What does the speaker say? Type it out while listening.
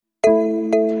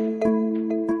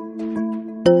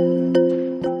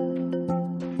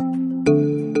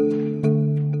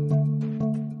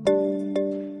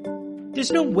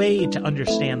there's no way to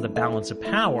understand the balance of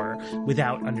power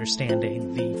without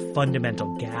understanding the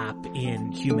fundamental gap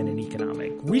in human and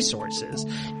economic resources.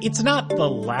 It's not the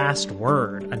last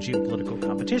word on geopolitical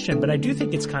competition, but I do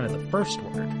think it's kind of the first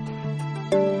word.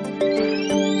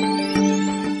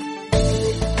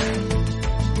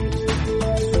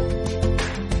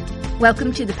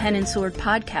 Welcome to the Pen and Sword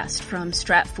podcast from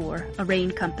Stratfor, a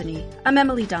Rain company. I'm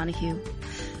Emily Donahue.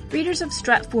 Readers of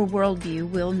Stratfor Worldview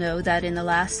will know that in the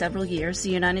last several years, the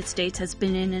United States has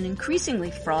been in an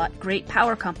increasingly fraught great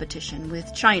power competition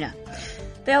with China.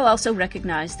 They'll also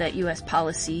recognize that U.S.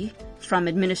 policy, from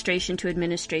administration to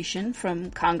administration,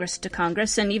 from Congress to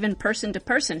Congress, and even person to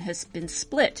person, has been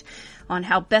split on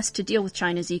how best to deal with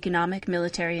China's economic,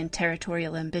 military, and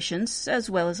territorial ambitions, as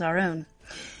well as our own.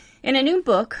 In a new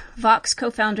book, Vox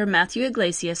co-founder Matthew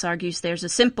Yglesias argues there's a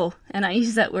simple, and I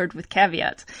use that word with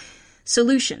caveats,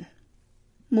 solution.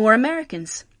 More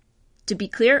Americans. To be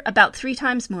clear, about 3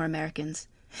 times more Americans.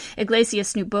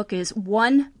 Yglesias' new book is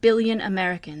 1 Billion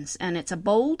Americans, and it's a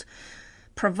bold,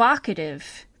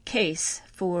 provocative case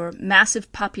for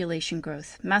massive population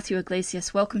growth. Matthew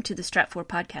Yglesias, welcome to the Stratfor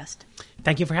podcast.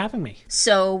 Thank you for having me.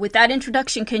 So with that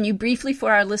introduction, can you briefly,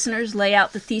 for our listeners, lay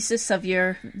out the thesis of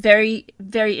your very,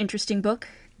 very interesting book?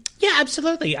 Yeah,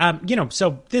 absolutely.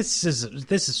 So this is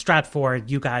Stratfor.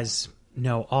 You guys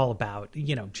know all about,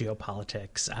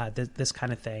 geopolitics, this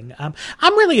kind of thing. I'm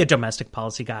really a domestic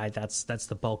policy guy. That's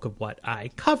the bulk of what I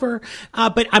cover.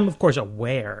 But I'm, of course,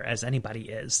 aware, as anybody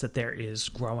is, that there is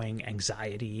growing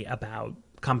anxiety about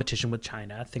competition with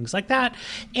China, things like that.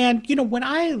 And, when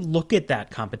I look at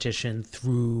that competition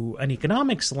through an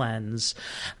economics lens,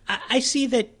 I see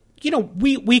that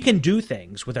we can do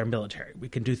things with our military. We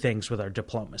can do things with our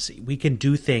diplomacy. We can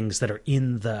do things that are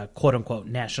in the quote-unquote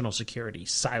national security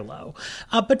silo.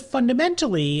 But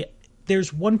fundamentally,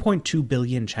 there's 1.2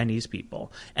 billion Chinese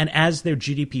people. And as their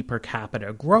GDP per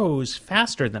capita grows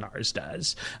faster than ours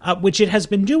does, which it has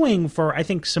been doing for, I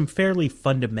think, some fairly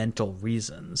fundamental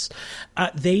reasons,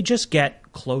 they just get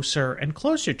closer and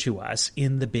closer to us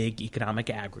in the big economic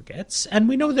aggregates. And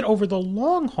we know that over the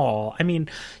long haul,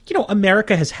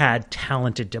 America has had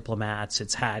talented diplomats.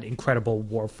 It's had incredible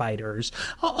war fighters,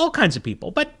 all kinds of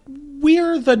people. But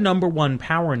we're the number one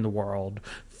power in the world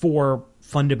for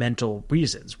fundamental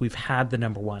reasons. We've had the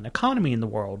number one economy in the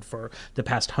world for the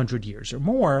past 100 years or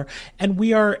more, and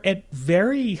we are at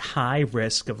very high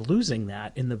risk of losing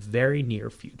that in the very near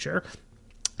future.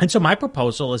 And so my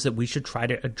proposal is that we should try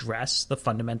to address the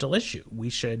fundamental issue. We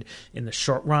should, in the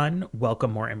short run,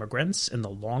 welcome more immigrants. In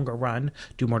the longer run,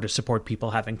 do more to support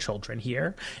people having children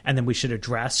here. And then we should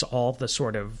address all the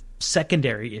sort of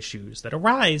secondary issues that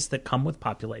arise that come with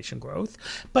population growth.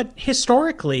 But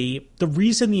historically, the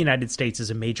reason the United States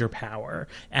is a major power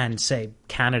and, say,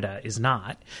 Canada is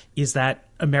not, is that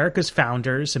America's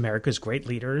founders, America's great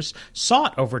leaders,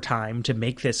 sought over time to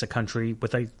make this a country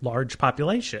with a large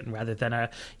population rather than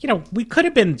we could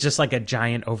have been just like a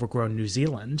giant overgrown New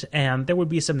Zealand, and there would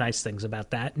be some nice things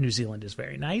about that. New Zealand is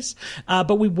very nice,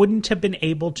 but we wouldn't have been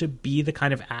able to be the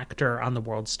kind of actor on the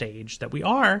world stage that we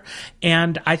are,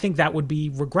 and I think that would be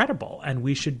regrettable, and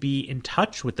we should be in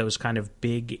touch with those kind of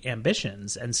big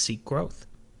ambitions and seek growth.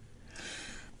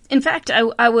 In fact,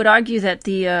 I would argue that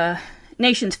the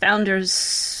nation's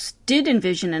founders did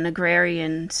envision an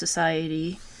agrarian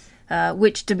society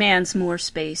which demands more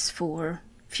space for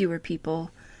fewer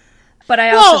people. But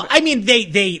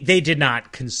they did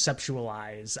not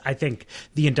conceptualize, I think,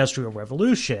 the Industrial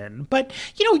Revolution. But,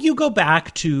 you go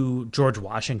back to George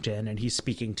Washington, and he's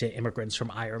speaking to immigrants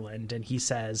from Ireland, and he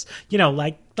says,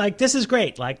 this is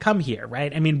great, come here,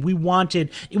 right?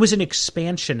 It was an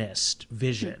expansionist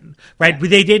vision, right? Yeah.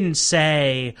 They didn't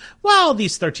say, well,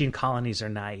 these 13 colonies are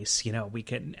nice, we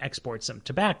can export some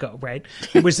tobacco, right?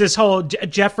 It was this whole,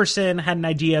 Jefferson had an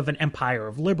idea of an empire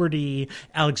of liberty.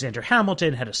 Alexander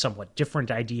Hamilton had a somewhat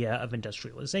different idea of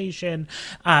industrialization.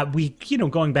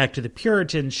 Going back to the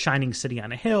Puritans, shining city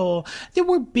on a hill, there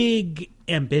were big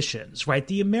ambitions, right?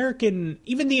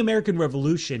 Even the American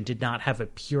Revolution did not have a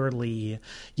purely,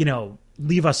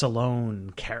 leave us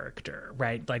alone character,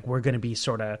 right? Like, we're going to be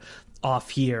sort of off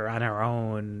here on our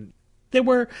own. There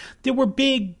were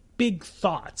big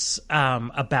thoughts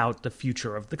about the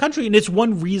future of the country, and it's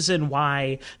one reason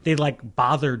why they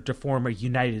bothered to form a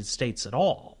United States at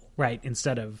all, right?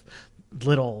 Instead of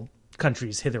little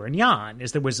countries hither and yon,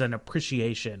 is there was an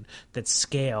appreciation that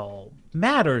scale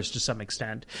matters to some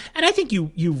extent. And I think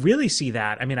you really see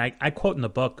that. I quote in the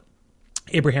book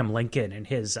Abraham Lincoln and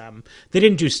his, they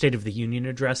didn't do State of the Union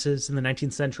addresses in the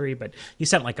 19th century, but he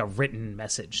sent like a written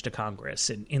message to Congress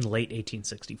in late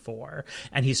 1864.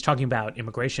 And he's talking about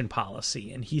immigration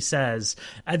policy. And he says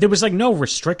there was like no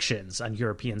restrictions on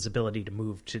Europeans' ability to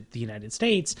move to the United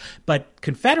States, but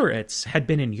Confederates had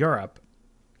been in Europe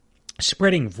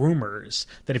spreading rumors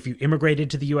that if you immigrated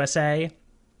to the USA,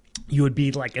 you would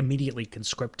be like immediately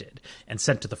conscripted and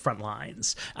sent to the front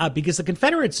lines because the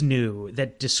Confederates knew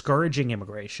that discouraging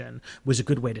immigration was a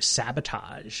good way to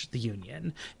sabotage the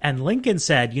Union. And Lincoln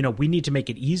said, we need to make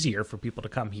it easier for people to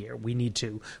come here. We need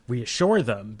to reassure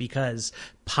them because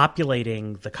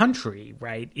populating the country,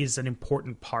 right, is an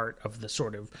important part of the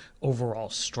sort of overall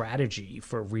strategy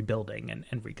for rebuilding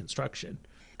and reconstruction.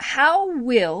 How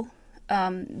will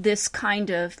this kind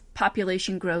of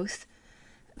population growth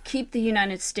keep the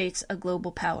United States a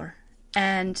global power?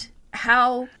 And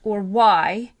how or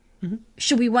why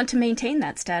should we want to maintain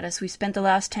that status? We spent the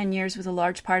last 10 years with a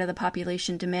large part of the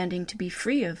population demanding to be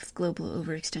free of global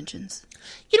overextensions.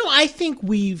 I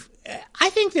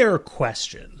think there are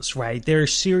questions, right? There are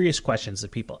serious questions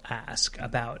that people ask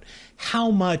about how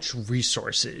much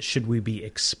resources should we be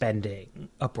expending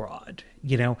abroad?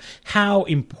 How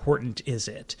important is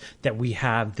it that we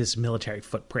have this military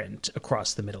footprint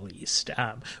across the Middle East,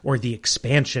 or the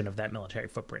expansion of that military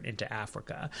footprint into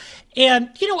Africa? And,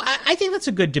 I think that's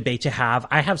a good debate to have.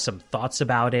 I have some thoughts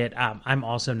about it. I'm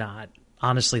also not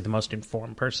honestly the most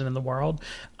informed person in the world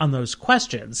on those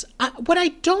questions. What I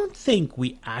don't think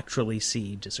we actually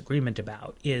see disagreement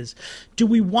about is, do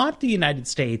we want the United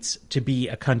States to be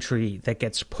a country that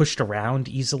gets pushed around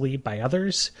easily by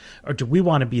others? Or do we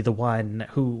want to be the one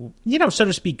who, so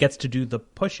to speak, gets to do the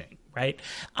pushing, right?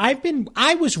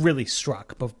 I was really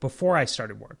struck before I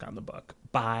started work on the book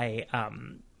by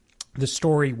the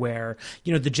story where,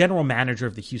 the general manager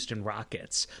of the Houston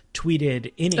Rockets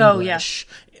tweeted in English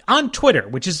on Twitter,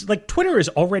 which is like, Twitter is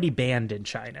already banned in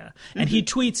China. And he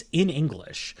tweets in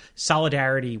English,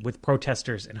 solidarity with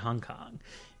protesters in Hong Kong.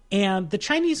 And the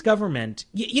Chinese government,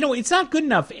 it's not good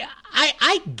enough.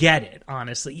 I get it,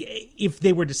 honestly. If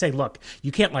they were to say, look,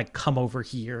 you can't like come over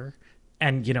here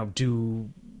and, do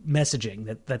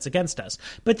messaging that's against us.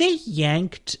 But they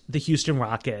yanked the Houston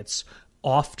Rockets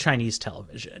off Chinese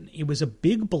television. It was a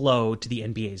big blow to the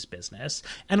NBA's business.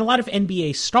 And a lot of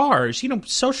NBA stars,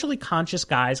 socially conscious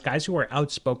guys who are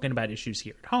outspoken about issues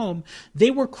here at home, they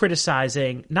were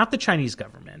criticizing not the Chinese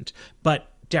government,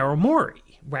 but Daryl Morey,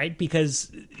 right?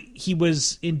 Because he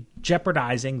was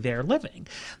jeopardizing their living.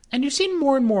 And you've seen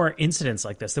more and more incidents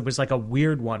like this. There was like a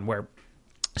weird one where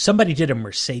somebody did a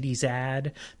Mercedes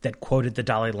ad that quoted the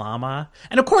Dalai Lama.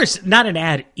 And of course, not an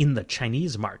ad in the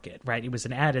Chinese market, right? It was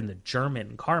an ad in the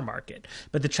German car market.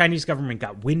 But the Chinese government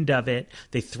got wind of it.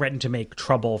 They threatened to make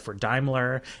trouble for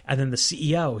Daimler. And then the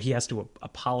CEO, he has to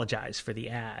apologize for the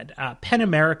ad. PEN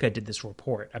America did this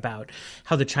report about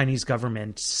how the Chinese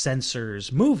government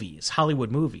censors movies, Hollywood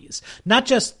movies. Not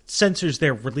just censors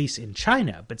their release in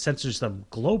China, but censors them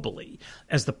globally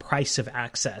as the price of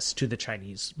access to the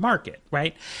Chinese market,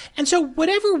 right? And so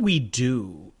whatever we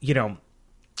do,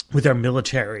 with our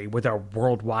military, with our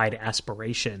worldwide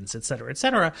aspirations, et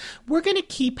cetera, we're going to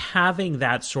keep having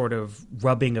that sort of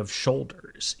rubbing of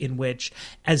shoulders in which,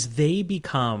 as they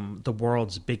become the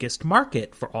world's biggest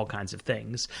market for all kinds of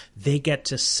things, they get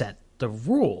to set the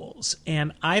rules.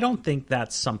 And I don't think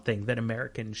that's something that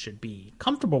Americans should be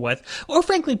comfortable with, or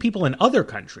frankly, people in other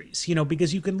countries,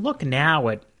 because you can look now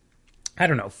at, I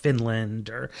don't know, Finland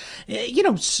or,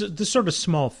 the sort of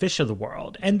small fish of the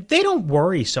world. And they don't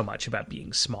worry so much about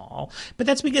being small, but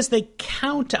that's because they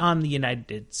count on the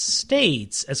United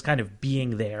States as kind of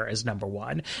being there as number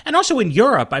one. And also in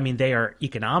Europe, they are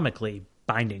economically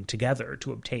binding together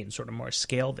to obtain sort of more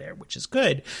scale there, which is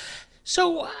good.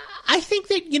 So I think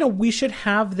that, we should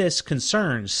have this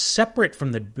concern separate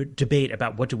from the debate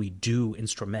about what do we do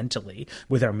instrumentally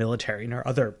with our military and our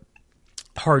other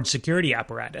hard security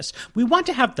apparatus. We want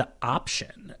to have the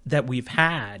option that we've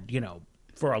had,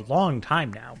 for a long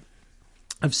time now,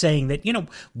 of saying that,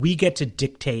 we get to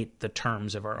dictate the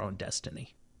terms of our own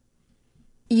destiny.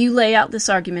 You lay out this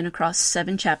argument across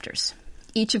 7 chapters,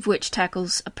 each of which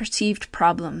tackles a perceived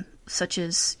problem, such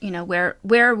as, where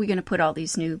are we going to put all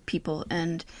these new people,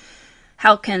 and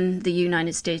how can the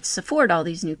United States afford all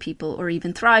these new people or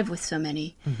even thrive with so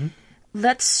many? Mm-hmm.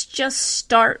 Let's just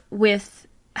start with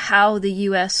how the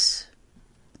U.S.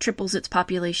 triples its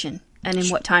population and in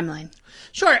what timeline.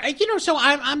 Sure. So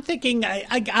I'm thinking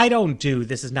I don't do,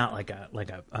 this is not like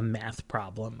a math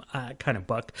problem kind of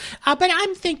book, but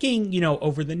I'm thinking,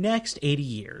 over the next 80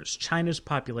 years, China's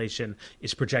population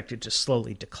is projected to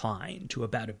slowly decline to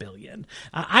about 1 billion.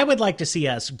 I would like to see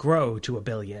us grow to 1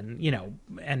 billion,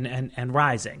 and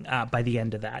rising by the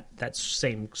end of that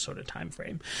same sort of time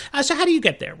frame. So how do you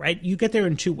get there, right? You get there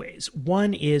in two ways.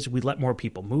 One is we let more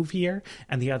people move here,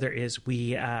 and the other is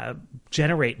we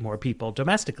generate more people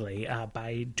domestically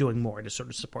by doing more to sort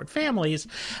of support families.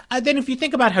 Then if you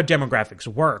think about how demographics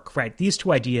work, right, these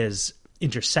two ideas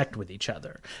intersect with each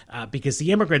other because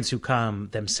the immigrants who come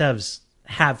themselves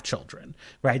have children,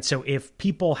 right? So if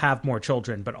people have more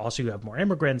children, but also you have more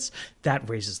immigrants, that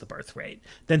raises the birth rate.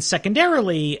 Then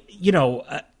secondarily,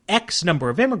 X number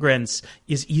of immigrants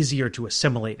is easier to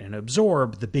assimilate and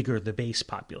absorb the bigger the base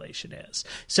population is.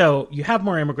 So you have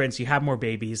more immigrants, you have more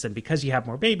babies, and because you have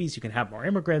more babies, you can have more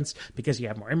immigrants. Because you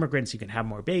have more immigrants, you can have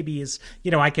more babies.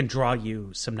 I can draw you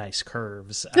some nice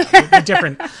curves with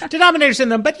different denominators in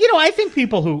them. But, I think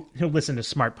people who listen to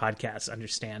smart podcasts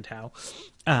understand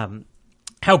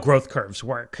how growth curves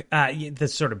work, the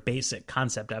sort of basic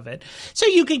concept of it. So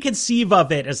you can conceive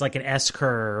of it as like an S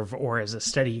curve or as a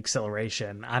steady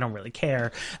acceleration. I don't really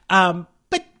care. But,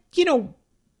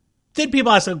 then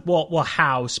people ask, well,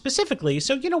 how specifically?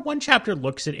 So, one chapter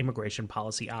looks at immigration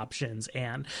policy options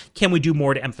and can we do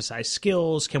more to emphasize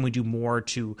skills? Can we do more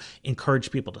to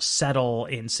encourage people to settle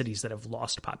in cities that have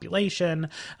lost population?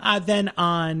 Then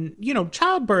on,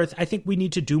 childbirth, I think we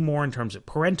need to do more in terms of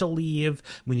parental leave.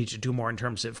 We need to do more in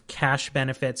terms of cash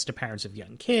benefits to parents of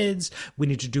young kids. We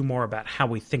need to do more about how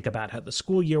we think about how the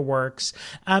school year works.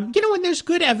 And there's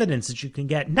good evidence that you can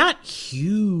get not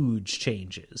huge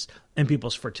changes in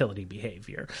people's fertility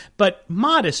behavior, but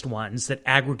modest ones that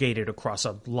aggregated across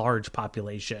a large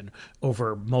population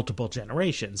over multiple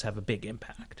generations have a big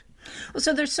impact. Well,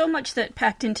 so there's so much that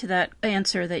packed into that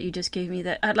answer that you just gave me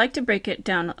that I'd like to break it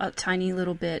down a tiny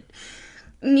little bit.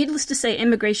 Needless to say,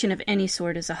 immigration of any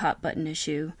sort is a hot button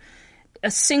issue. A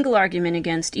single argument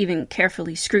against even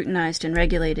carefully scrutinized and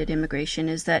regulated immigration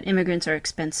is that immigrants are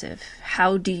expensive.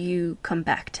 How do you come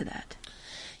back to that?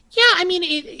 Yeah,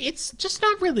 it's just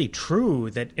not really true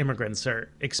that immigrants are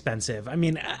expensive.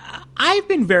 I've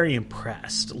been very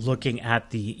impressed looking at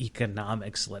the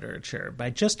economics literature by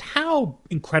just how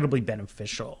incredibly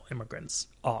beneficial immigrants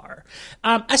are.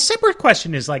 A separate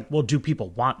question is do people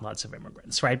want lots of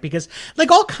immigrants, right? Because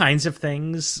all kinds of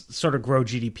things sort of grow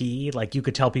GDP. You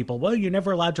could tell people, well, you're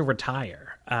never allowed to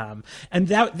retire. And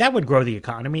that would grow the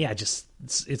economy.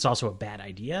 It's also a bad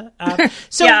idea.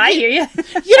 So yeah, I hear you.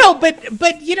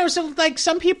 So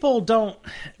some people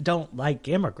don't like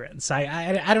immigrants.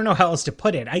 I don't know how else to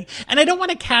put it. I don't want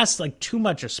to cast too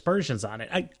much aspersions on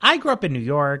it. I grew up in New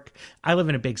York. I live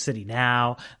in a big city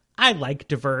now. I like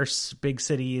diverse big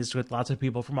cities with lots of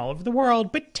people from all over the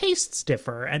world, but tastes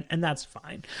differ, and that's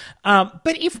fine.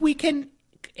 But if we can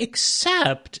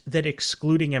accept that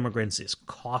excluding immigrants is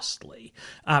costly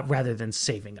rather than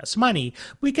saving us money,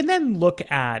 we can then look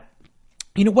at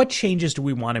what changes do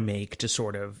we want to make to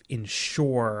sort of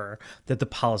ensure that the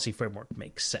policy framework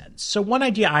makes sense? So one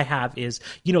idea I have is,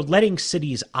 letting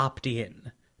cities opt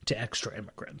in to extra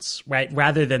immigrants, right?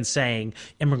 Rather than saying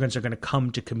immigrants are going to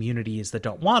come to communities that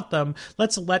don't want them,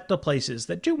 let's let the places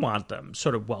that do want them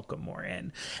sort of welcome more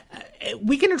in.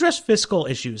 We can address fiscal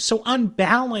issues. So on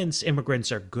balance,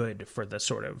 immigrants are good for the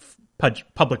sort of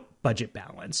public budget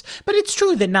balance. But it's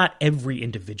true that not every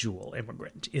individual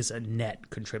immigrant is a net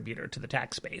contributor to the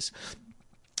tax base.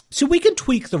 So we can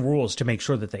tweak the rules to make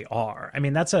sure that they are.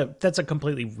 That's a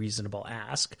completely reasonable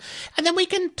ask. And then we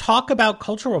can talk about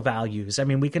cultural values.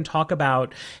 We can talk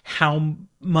about how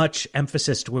much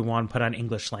emphasis do we want to put on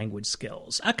English language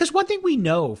skills. Because one thing we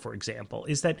know, for example,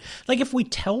 is that if we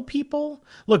tell people,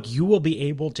 look, you will be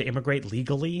able to immigrate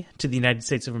legally to the United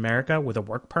States of America with a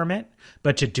work permit,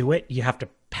 but to do it, you have to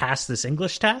pass this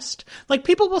English test.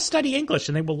 People will study English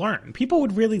and they will learn. People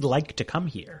would really like to come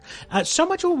here. So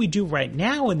much of what we do right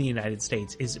now in the United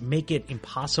States is make it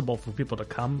impossible for people to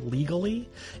come legally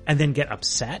and then get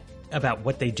upset about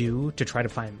what they do to try to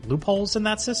find loopholes in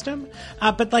that system.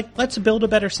 But let's build a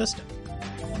better system.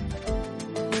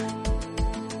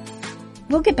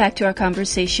 We'll get back to our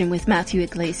conversation with Matthew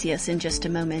Yglesias in just a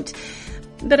moment.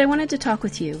 But I wanted to talk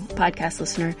with you, podcast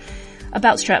listener,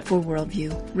 about Stratfor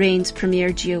Worldview, RAIN's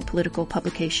premier geopolitical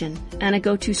publication and a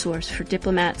go-to source for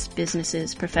diplomats,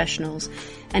 businesses, professionals,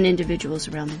 and individuals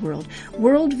around the world.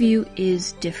 Worldview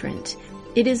is different.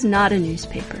 It is not a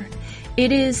newspaper.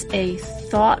 It is a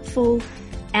thoughtful,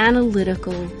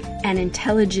 analytical, and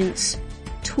intelligence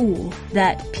tool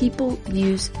that people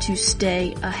use to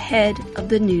stay ahead of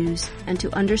the news and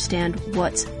to understand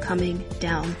what's coming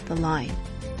down the line.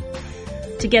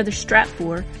 Together,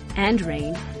 Stratfor and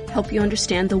RAINN help you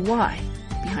understand the why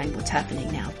behind what's happening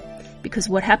now. Because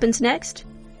what happens next,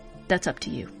 that's up to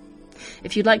you.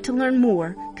 If you'd like to learn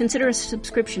more, consider a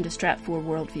subscription to Stratfor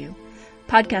Worldview.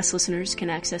 Podcast listeners can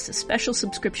access a special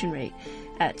subscription rate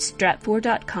at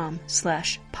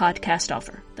stratfor.com/podcast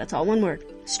offer. That's all one word,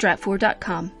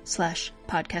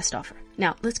 stratfor.com/podcast offer.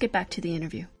 Now, let's get back to the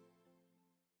interview.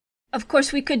 Of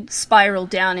course, we could spiral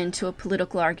down into a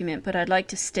political argument, but I'd like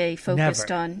to stay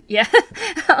focused on the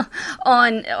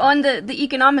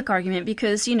economic argument,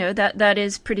 because, you know, that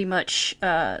is pretty much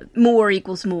more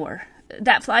equals more.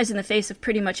 That flies in the face of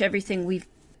pretty much everything we've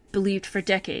believed for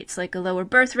decades. Like, a lower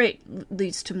birth rate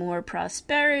leads to more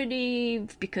prosperity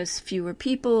because fewer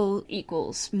people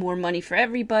equals more money for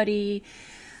everybody.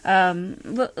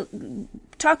 Talk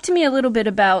to me a little bit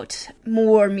about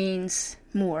more means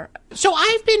more. So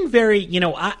I've been very,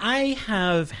 I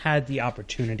have had the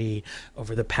opportunity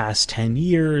over the past 10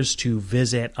 years to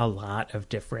visit a lot of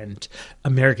different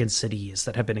American cities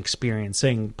that have been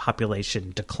experiencing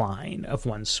population decline of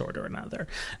one sort or another.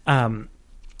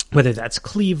 Whether that's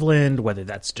Cleveland, whether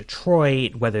that's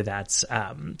Detroit, whether that's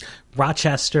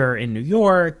Rochester in New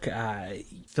York,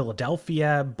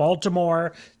 Philadelphia,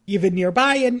 Baltimore, even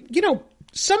nearby. And,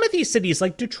 some of these cities,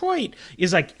 like Detroit,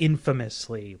 is like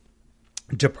infamously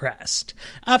depressed.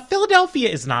 Philadelphia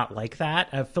is not like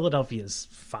that. Philadelphia is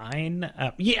fine.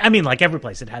 Like every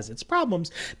place, it has its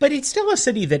problems, but it's still a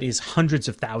city that is hundreds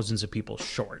of thousands of people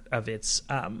short of its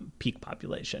peak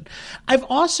population. I've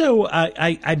also,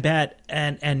 I met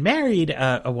and married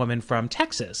a woman from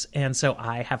Texas, and so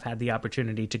I have had the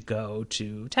opportunity to go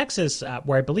to Texas,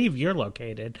 where I believe you're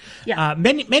located,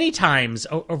 many times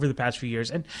over the past few years,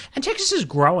 and Texas is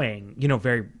growing,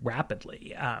 very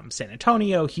rapidly. San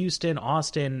Antonio, Houston,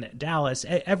 Austin, Dallas,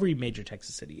 every major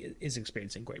Texas city is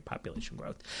experiencing great population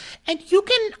growth. And you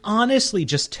can honestly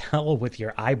just tell with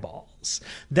your eyeballs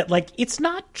that, it's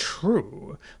not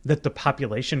true that the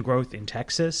population growth in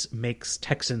Texas makes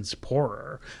Texans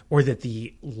poorer, or that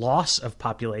the loss of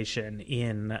population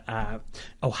in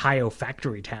Ohio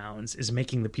factory towns is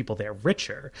making the people there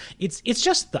richer. It's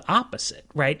just the opposite,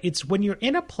 right? It's when you're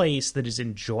in a place that is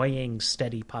enjoying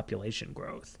steady population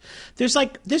growth,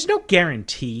 there's no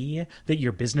guarantee that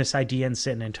your business idea in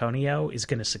San Antonio is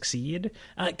going to succeed,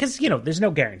 because there's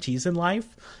no guarantees in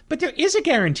life, but there is a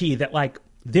guarantee that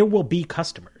there will be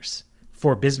customers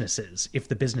for businesses if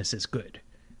the business is good,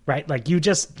 right? You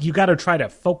got to try to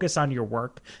focus on your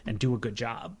work and do a good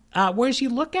job. Whereas you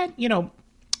look at a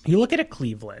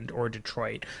Cleveland or a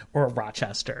Detroit or a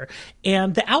Rochester,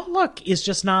 and the outlook is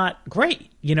just not great.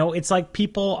 It's like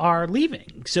people are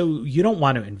leaving. So you don't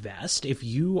want to invest. If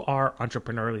you are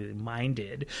entrepreneurially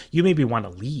minded, you maybe want to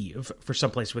leave for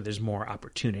someplace where there's more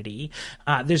opportunity.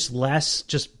 There's less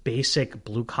just basic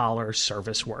blue collar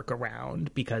service work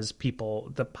around because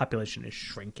the population is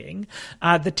shrinking.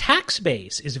 The tax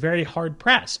base is very hard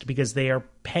pressed because they are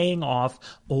paying off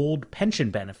old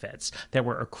pension benefits that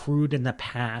were accrued in the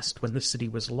past when the city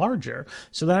was larger.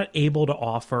 So they're not able to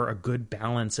offer a good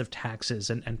balance of taxes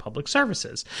and public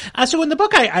services. So in the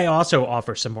book, I also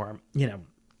offer some more,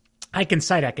 I can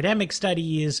cite academic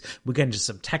studies. We get into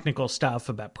some technical stuff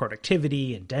about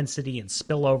productivity and density and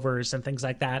spillovers and things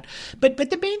like that. But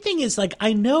the main thing is,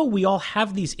 I know we all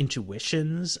have these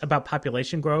intuitions about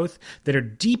population growth that are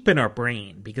deep in our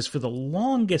brain, because for the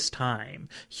longest time,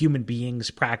 human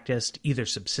beings practiced either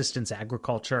subsistence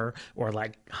agriculture or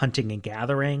hunting and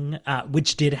gathering,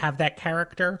 which did have that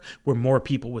character where more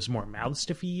people was more mouths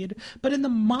to feed. But in the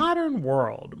modern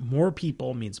world, more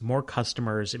people means more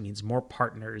customers. It means more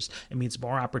partners. It means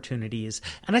more opportunities.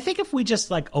 And I think if we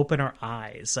just open our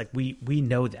eyes, we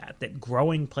know that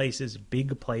growing places,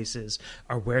 big places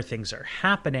are where things are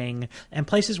happening, and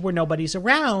places where nobody's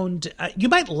around, you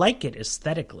might like it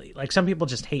aesthetically. Some people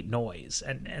just hate noise,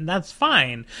 and that's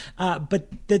fine. But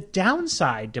the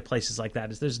downside to places like that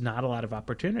is there's not a lot of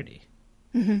opportunity.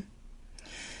 Mm-hmm.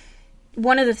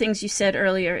 One of the things you said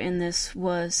earlier in this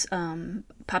was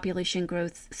population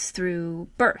growth through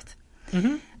birth.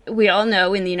 Mm-hmm. We all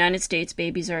know in the United States,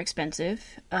 babies are expensive.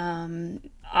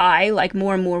 I, like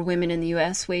more and more women in the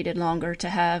U.S., waited longer to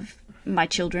have my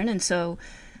children, and so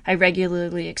I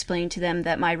regularly explain to them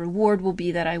that my reward will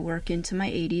be that I work into my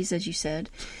 80s, as you said.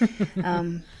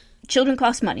 Children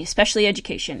cost money, especially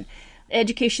education.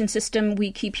 Education system,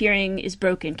 we keep hearing, is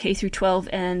broken. K through 12,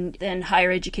 and then higher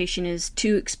education is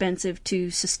too expensive to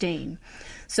sustain.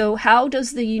 So how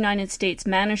does the United States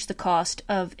manage the cost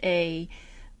of a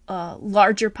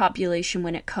larger population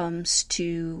when it comes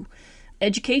to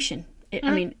education.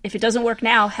 I mean, if it doesn't work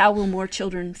now, how will more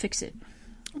children fix it?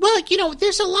 Well,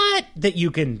 there's a lot that you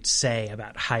can say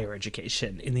about higher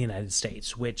education in the United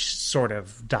States, which sort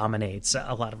of dominates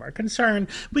a lot of our concern.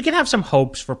 We can have some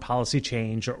hopes for policy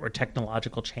change or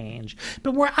technological change.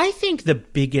 But where I think the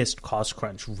biggest cost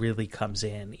crunch really comes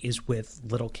in is with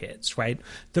little kids, right?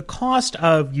 The cost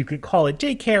of, you could call it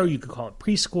daycare, you could call it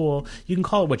preschool, you can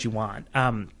call it what you want.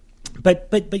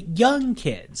 But young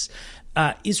kids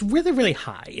is really, really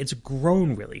high. It's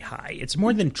grown really high. It's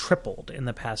more than tripled in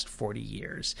the past 40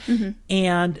 years. Mm-hmm.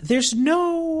 And there's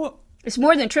no... It's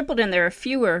more than tripled and there are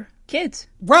fewer kids.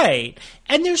 Right.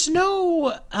 And there's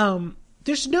no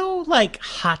like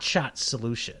hotshot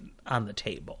solution on the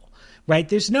table. Right?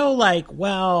 There's no like,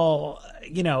 well,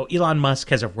 Elon Musk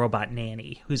has a robot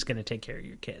nanny who's going to take care of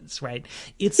your kids, right?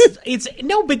 It's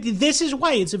no, but this is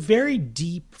why it's a very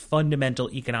deep, fundamental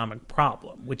economic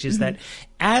problem, which is that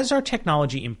as our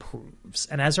technology improves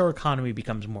and as our economy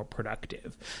becomes more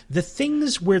productive, the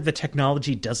things where the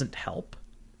technology doesn't help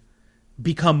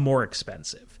become more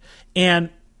expensive.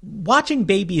 And watching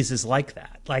babies is like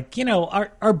that. Like,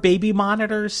 our baby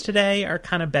monitors today are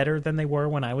kind of better than they were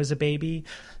when I was a baby,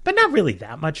 but not really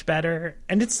that much better.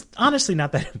 And it's honestly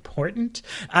not that important.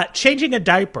 Changing a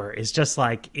diaper is just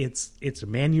like, it's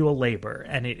manual labor,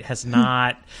 and it has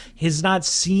not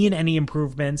seen any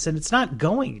improvements, and it's not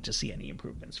going to see any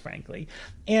improvements, frankly.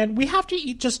 And we have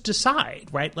to just decide,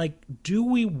 right? Like, do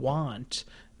we want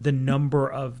the number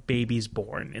of babies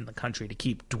born in the country to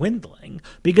keep dwindling?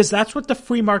 Because that's what the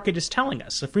free market is telling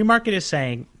us. The free market is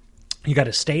saying you got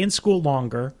to stay in school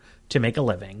longer to make a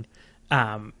living,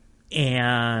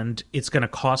 and it's going to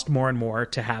cost more and more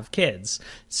to have kids.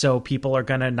 So people are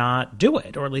going to not do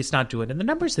it, or at least not do it in the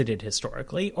numbers they did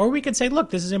historically. Or we can say, look,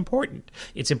 this is important.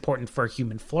 It's important for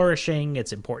human flourishing.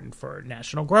 It's important for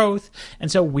national growth. And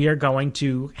so we are going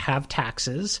to have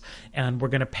taxes, and we're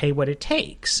going to pay what it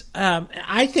takes.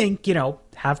 I think,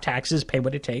 have taxes, pay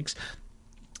what it takes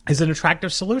is an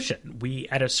attractive solution. We,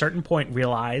 at a certain point,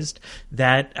 realized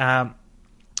that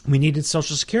we needed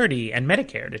Social Security and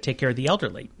Medicare to take care of the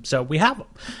elderly. So we have them.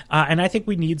 And I think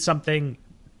we need something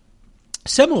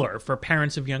similar for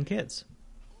parents of young kids.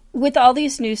 With all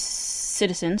these new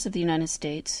citizens of the United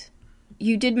States,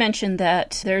 you did mention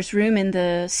that there's room in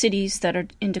the cities that are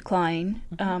in decline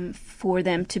for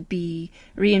them to be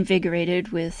reinvigorated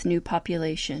with new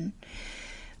population.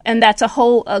 And that's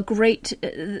a great...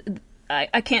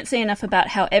 I can't say enough about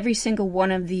how every single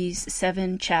one of these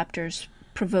 7 chapters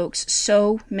provokes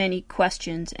so many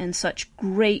questions and such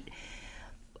great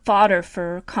fodder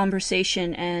for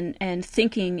conversation and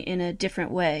thinking in a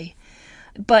different way.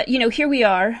 But, here we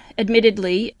are,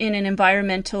 admittedly, in an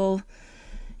environmental,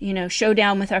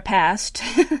 showdown with our past.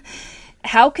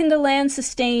 How can the land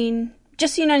sustain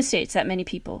just the United States, that many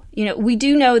people? We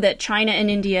do know that China and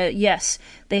India, yes,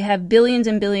 they have billions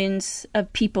and billions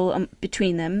of people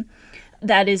between them.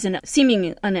 That is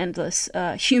seeming an endless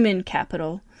human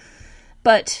capital.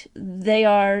 But they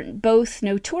are both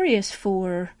notorious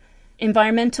for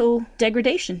environmental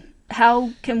degradation.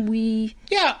 How can we...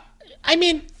 Yeah, I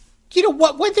mean,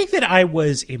 one thing that I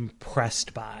was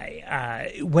impressed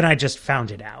by when I just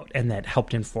found it out, and that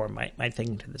helped inform my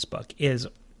thinking to this book, is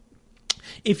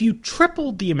if you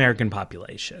tripled the American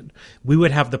population, we would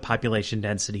have the population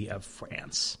density of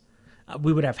France.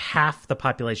 We would have half the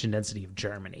population density of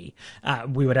Germany.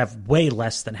 We would have way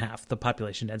less than half the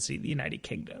population density of the United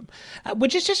Kingdom,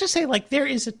 which is just to say, like, there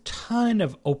is a ton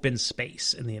of open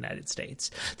space in the United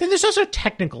States. Then there's also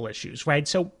technical issues, right?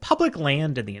 So public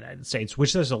land in the United States,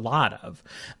 which there's a lot of,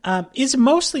 is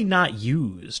mostly not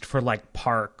used for like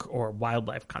park or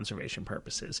wildlife conservation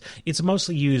purposes. It's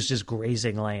mostly used as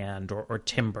grazing land or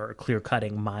timber, clear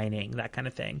cutting, mining, that kind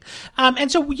of thing.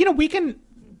 And so,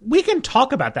 we can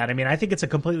talk about that. I mean, I think it's a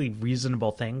completely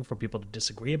reasonable thing for people to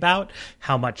disagree about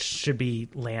how much should be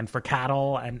land for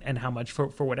cattle and how much for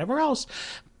whatever else.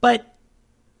 But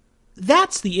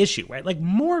that's the issue, right? Like,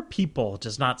 more people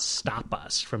does not stop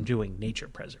us from doing nature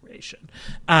preservation.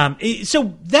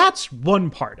 So that's one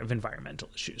part of environmental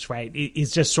issues, right?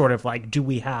 It's just sort of like, do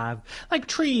we have like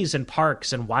trees and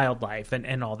parks and wildlife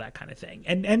and all that kind of thing?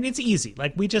 And it's easy.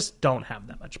 Like, we just don't have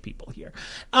that much people here.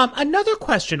 Another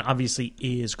question, obviously,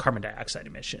 is carbon dioxide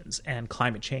emissions and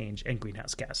climate change and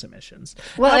greenhouse gas emissions.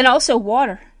 Well, and also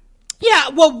water. Yeah,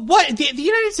 well, the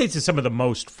United States is some of the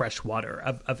most fresh water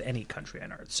of any country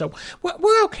on Earth, so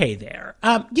we're okay there.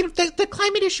 The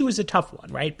climate issue is a tough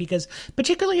one, right? Because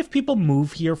particularly if people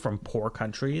move here from poor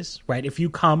countries, right? If you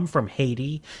come from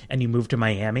Haiti and you move to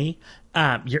Miami,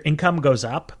 your income goes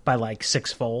up by like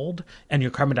 6-fold, and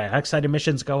your carbon dioxide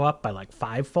emissions go up by like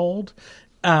 5-fold.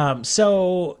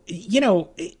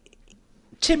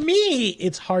 To me,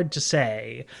 it's hard to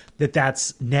say that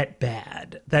that's net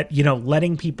bad, that,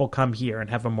 letting people come here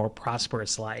and have a more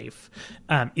prosperous life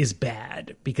is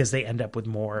bad because they end up with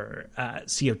more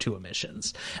CO2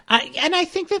 emissions. And I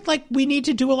think that, we need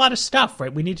to do a lot of stuff,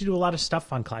 right? We need to do a lot of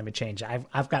stuff on climate change.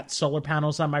 I've got solar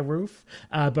panels on my roof,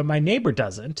 but my neighbor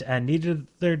doesn't, and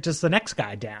neither does the next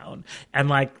guy down. And,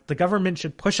 the government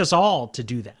should push us all to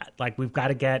do that. We've got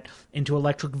to get into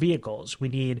electric vehicles. We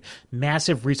need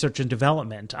massive research and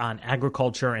development on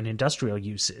agriculture and industrial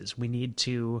uses. We need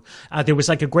to, there was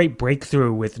a great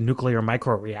breakthrough with nuclear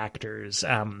microreactors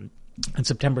on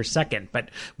September 2nd, but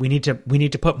we need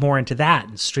to put more into that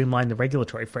and streamline the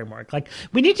regulatory framework.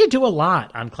 We need to do a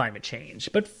lot on climate change,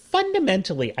 but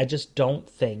fundamentally, I just don't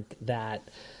think that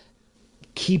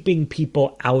keeping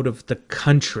people out of the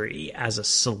country as a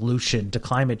solution to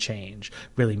climate change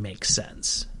really makes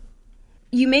sense.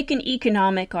 You make an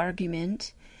economic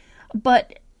argument,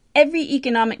 but every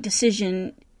economic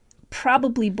decision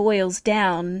probably boils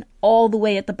down all the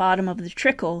way at the bottom of the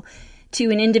trickle to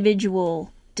an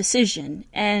individual decision.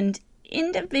 And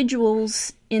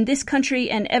individuals in this country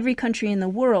and every country in the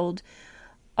world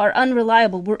are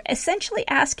unreliable. We're essentially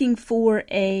asking for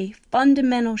a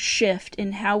fundamental shift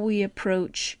in how we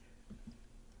approach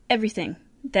everything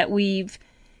that we've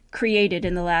created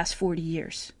in the last 40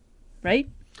 years, right?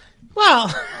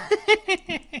 Well,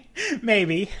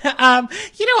 maybe.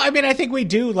 I think we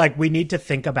do. We need to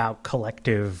think about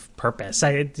collective purpose.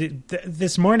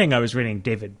 This morning I was reading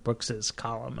David Brooks's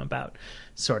column about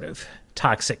sort of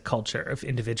toxic culture of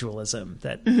individualism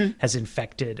that has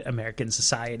infected American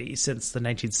society since the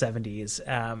 1970s.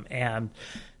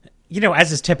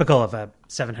 As is typical of a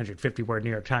 750-word New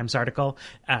York Times article,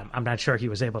 I'm not sure he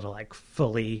was able to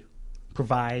fully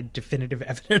provide definitive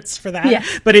evidence for that. Yeah.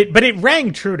 But it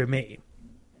rang true to me.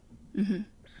 Mm-hmm.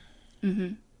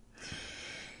 Mm-hmm.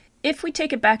 If we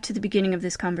take it back to the beginning of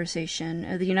this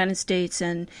conversation, the United States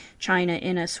and China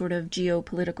in a sort of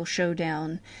geopolitical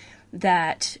showdown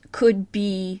that could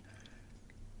be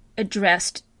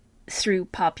addressed through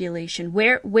population,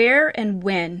 where and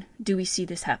when do we see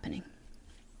this happening?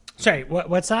 Sorry,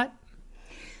 what's that?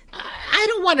 I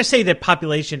don't want to say that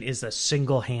population is a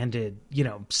single-handed,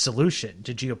 solution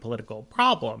to geopolitical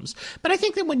problems, but I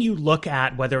think that when you look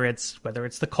at whether it's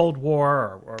the Cold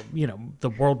War or the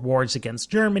world wars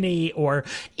against Germany, or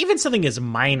even something as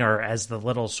minor as the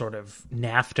little sort of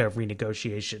NAFTA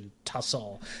renegotiation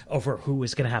tussle over who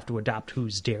is going to have to adopt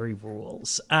whose dairy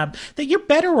rules, that you're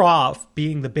better off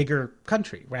being the bigger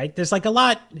country, right? There's a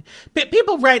lot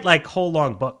people write whole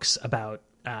long books about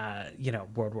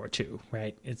World War II,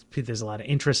 right? There's a lot of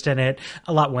interest in it.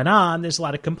 A lot went on. There's a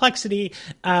lot of complexity.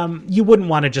 You wouldn't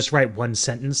want to just write one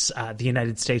sentence. The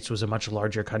United States was a much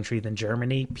larger country than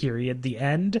Germany, period, the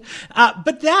end.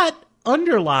 But that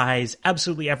underlies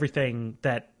absolutely everything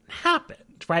that happened.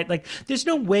 Right? There's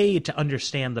no way to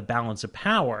understand the balance of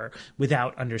power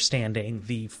without understanding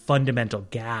the fundamental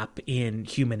gap in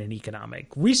human and economic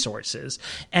resources.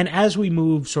 And as we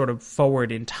move sort of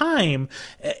forward in time,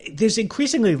 there's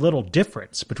increasingly little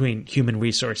difference between human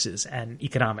resources and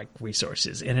economic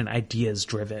resources in an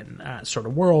ideas-driven sort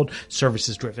of world,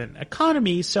 services-driven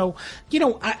economy. So,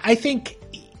 I think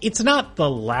it's not the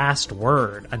last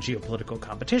word on geopolitical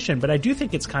competition, but I do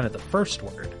think it's kind of the first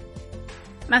word.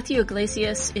 Matthew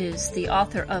Yglesias is the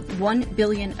author of 1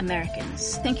 Billion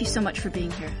Americans. Thank you so much for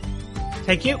being here.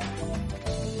 Thank you.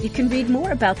 You can read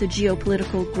more about the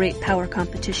geopolitical great power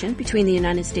competition between the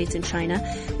United States and China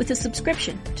with a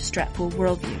subscription to Stratfor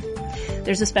Worldview.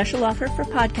 There's a special offer for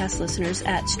podcast listeners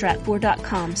at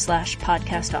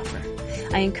stratfor.com/podcast offer.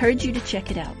 I encourage you to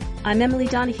check it out. I'm Emily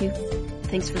Donahue.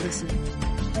 Thanks for listening.